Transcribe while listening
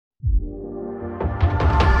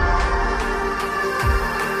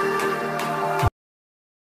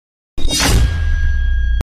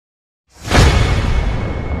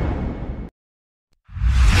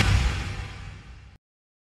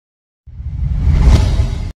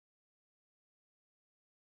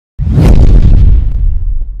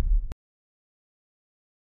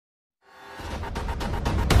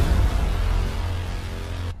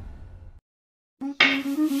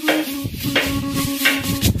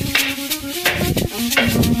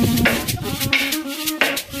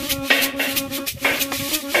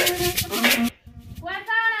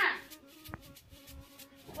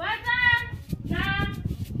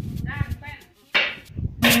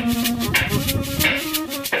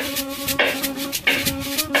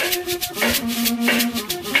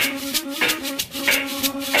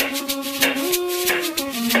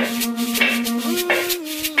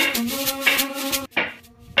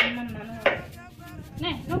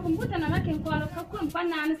kumbuta na make nkwalo kakwe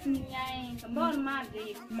mpana ana sinyai kambol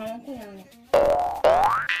made mawanko yangu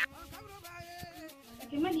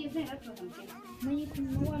akimali yeze hapo kamke mwenye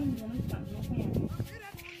kumwa ni mwana mawanko yangu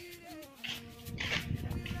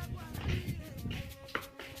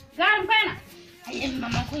garam pana ayi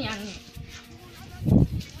mamanko yangu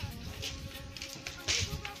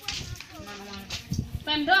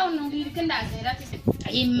pando no di kenda zera tise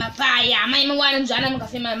ayi mapaya mai mwana mjana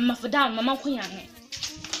mkasema mafuda mamanko yangu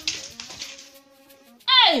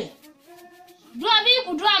Drabi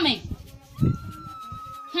ku drame.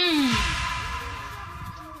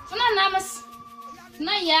 Funa namas.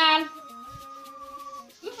 Na yal.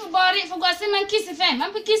 Mfu bori fu gosi man kisi fe.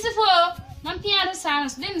 Man pi kisi fo. Man piano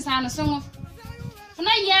sans den sans songo.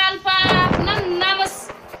 Funa yal pa. Funa namas.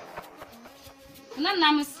 Funa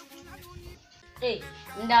namas.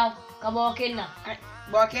 Ndao ka bokena.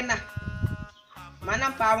 Bokena.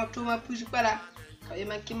 Mana pa mo tuma pusi pala. Ka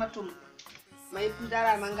yema kimatum. Mai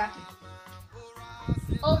pudara mangati.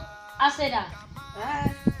 Oh, aseda.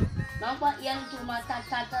 Mampa yang cuma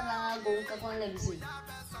tata la gong ka kon lebisi.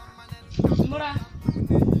 Mura.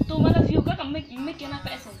 Tu mala view ka kam mek kena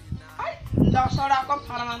pesa. Ai, nda sora ko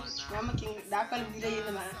paraman. Mama king dakal bile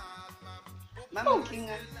yene ma. Mama king.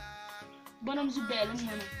 Bonam zubel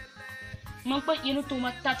mona. Mampa yenu tu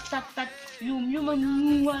ma tat yum nyuma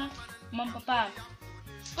mam papa.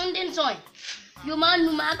 Undin soy. Yuma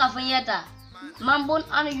numa ka fanyata. Mambon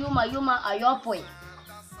anu yuma ayopoi.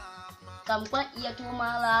 Kampa iya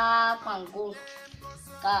tuma la panggung.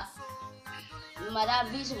 Ka mada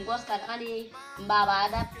visum gos kan ani baba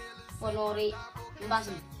ada ponori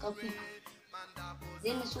mbasum kapi.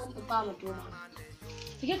 Zeni sum pa matuma.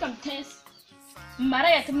 Ike kam tes. Mara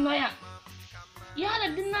ya timnoya. Ya la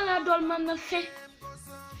dinna la dol man na fe.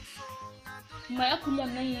 Maya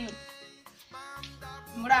kulam na yi.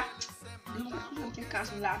 Mura. Dum ko ke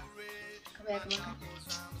kasula. Kabe ka.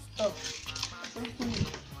 Oh.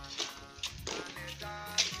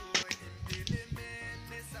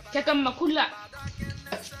 Kakam makula.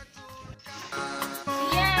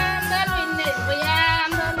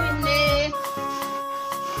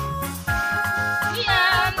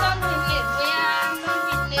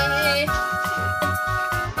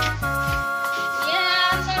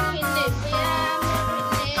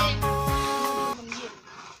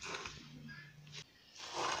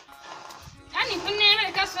 Ani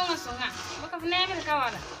funeme ka songa. Baka funeme ka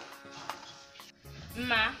wala.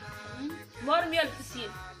 Ma. Bor mi al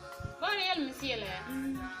fisil. Bor yal misile.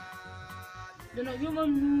 Dono yuma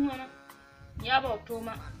nuwana. Yaba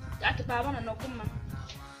toma. Ati baba na nokuma.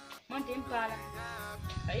 Man tin pala.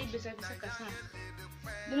 Ai bisa kasan.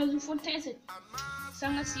 Dono zu fontense.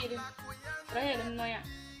 Sanga sire. Raya noya.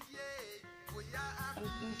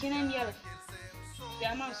 Mkina ndiyala.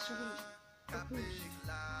 Yama sugu.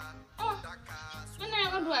 Oh. Mana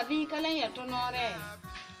ngadu abi kala ya tonore.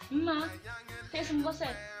 Ma. Tesi mbose.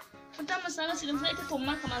 Utama sana sila msaiti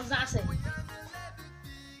tuma kama zase.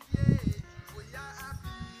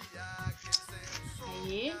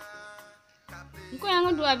 Aye. Nko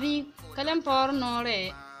yangu dua bi kalem por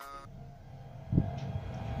nore.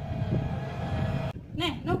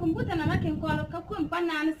 Ne, no kumbuta na make nkwalo kakwe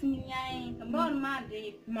mpana ana siminyai kambol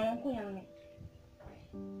made mawanko yangu.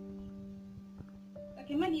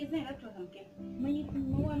 Akimadi yeze hapo kamke. Mayi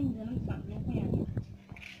kumwa ni ndio mawanko yangu.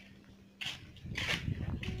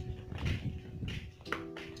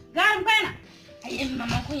 Garam pana. Ayi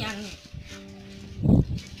mama ko yangu.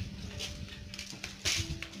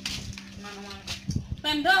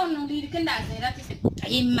 Pando no di kenda zera tise.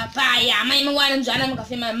 Ayi mapaya mai mwana mjana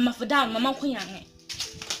mkasema mafuda mama ko yangu.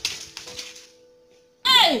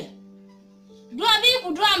 Drabi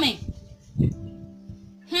ku drame.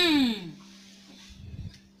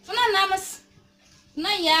 Funa namas.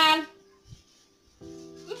 Na yal.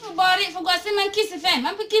 Mfu bori fu gosi man kisi fe.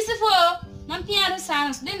 Man pi kisi fo. Man piano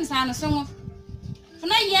sans den sans songo.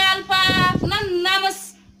 Funa yal pa. Funa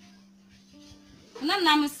namas. Funa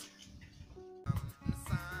namas.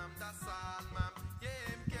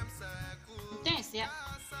 Thanks ya.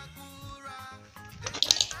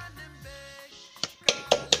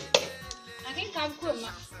 Akin kam ko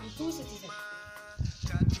ma. Tu citizen.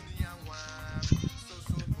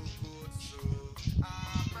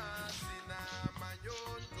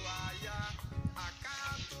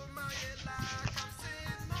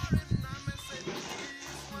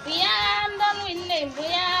 Buyam don winne.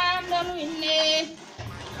 Buyam don winne.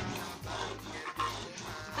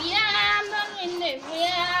 Buyam don winne.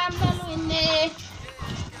 Buyam don winne.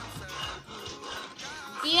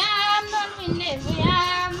 Buyam don winne.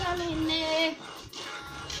 Buyam don winne.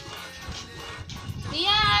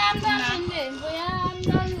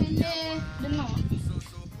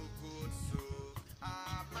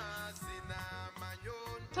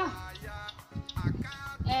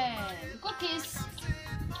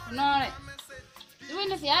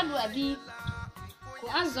 abi ko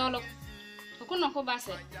azolo ko no ko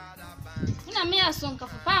base na me ason ka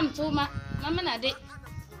pam tuma mama na de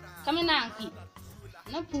kamina anki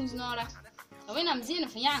na pus nora awe na mzina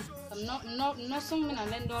fanyang kam no song mina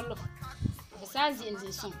lendolo besazi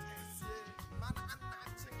enzi song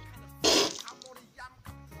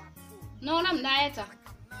no nam daeta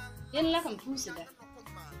yen la kam pusida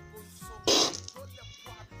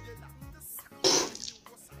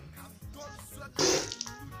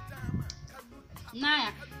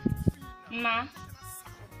naya ma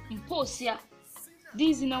imposia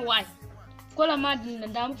dizina why kola madin na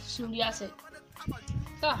dam suriya se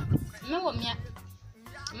to me wo mia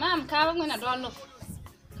mam ka wa ngena dolo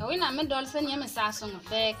ka wina me dol sen yeme sa so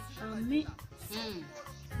ngfe ami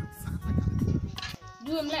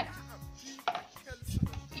duem le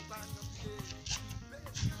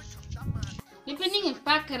ni pening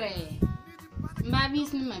pakre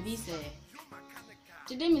mabis ni mabise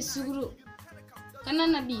tide mi suguru kana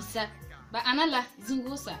na bisa ba anala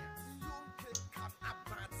zingusa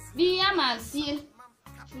bi ya mal sil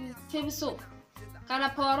febiso kala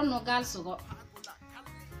poro no gal sugo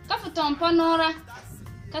ka futon panora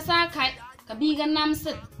ka sa kai ka biga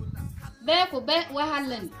namsit be ko be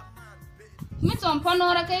wahalan mi ton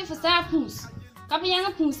panora kai fusa pus ka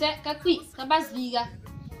biyanga puse ka kwi ka bas biga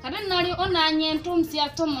kada nari ona nyen tum sia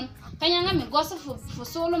tomon ka yanga mi goso fu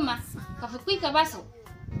solo ma ka fu kwi ka baso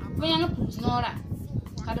biyanga pus nora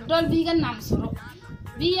kada dol biga namsoro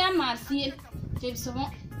biya mal sil febiso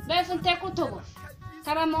be funte ko togo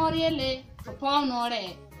kara moriele fo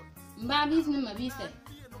ponore mbabis ni mabise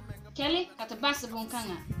kele kata bas bon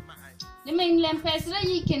kanga de men lempesra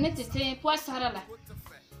yi kenete te poisarala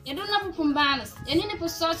eduna bu pumbanas enine po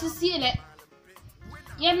sosi siele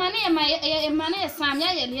ye mane samya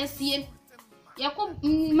ye le siel yakub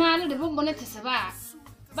malu de bonne te saba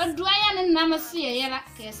ba duaya ne namasi yela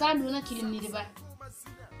ke sa duna kilimi de ba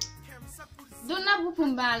duna bu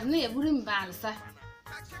pumbal ne burim balsa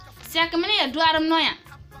siaka mene ya duaram noya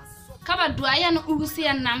kaba duaya no ugusi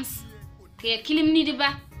ya nams ke kilim ni diba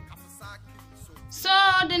so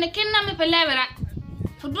de ne kinna me pelebera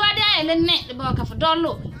fu duade ay le ne de boka fu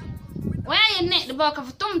dollo waya ye ne de boka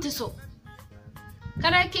fu tumtiso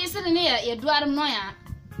kada ke sene ne ya duaram noya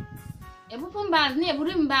e bu pumbal ne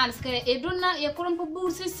burim bal ska e donna e kurum pu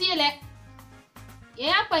bursi siele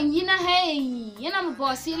ya panyina hey yana mo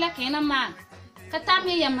bosi la kena man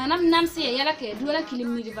katame ya manam namsi ya la ke duala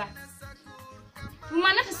kilim ni diba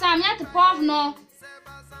fumana fi samya te pov no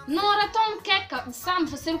nora tom keka sam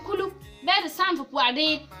fa sirkulu be de sam fa puade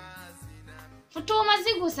futo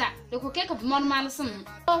mazigusa de ko keka mon malasim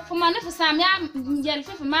fumana fi samya njel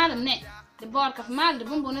fi malam ne de borka fi mal de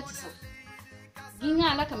bombo na tisa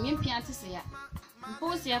ginga la kam yem pianti se ya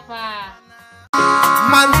mposi ya pa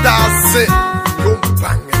manda se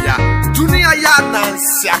lumpanya dunia ya nan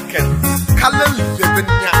siaken kalal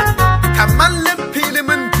lebenya kaman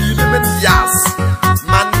lempilemen bilemen yas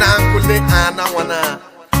manan kule ana wana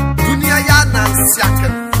dunia ya nan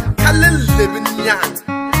siaken kalal lebenya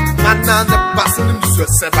manan basin so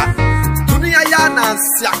seba dunia ya nan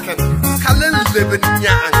siaken kalal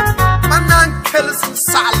lebenya manan kelis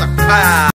salak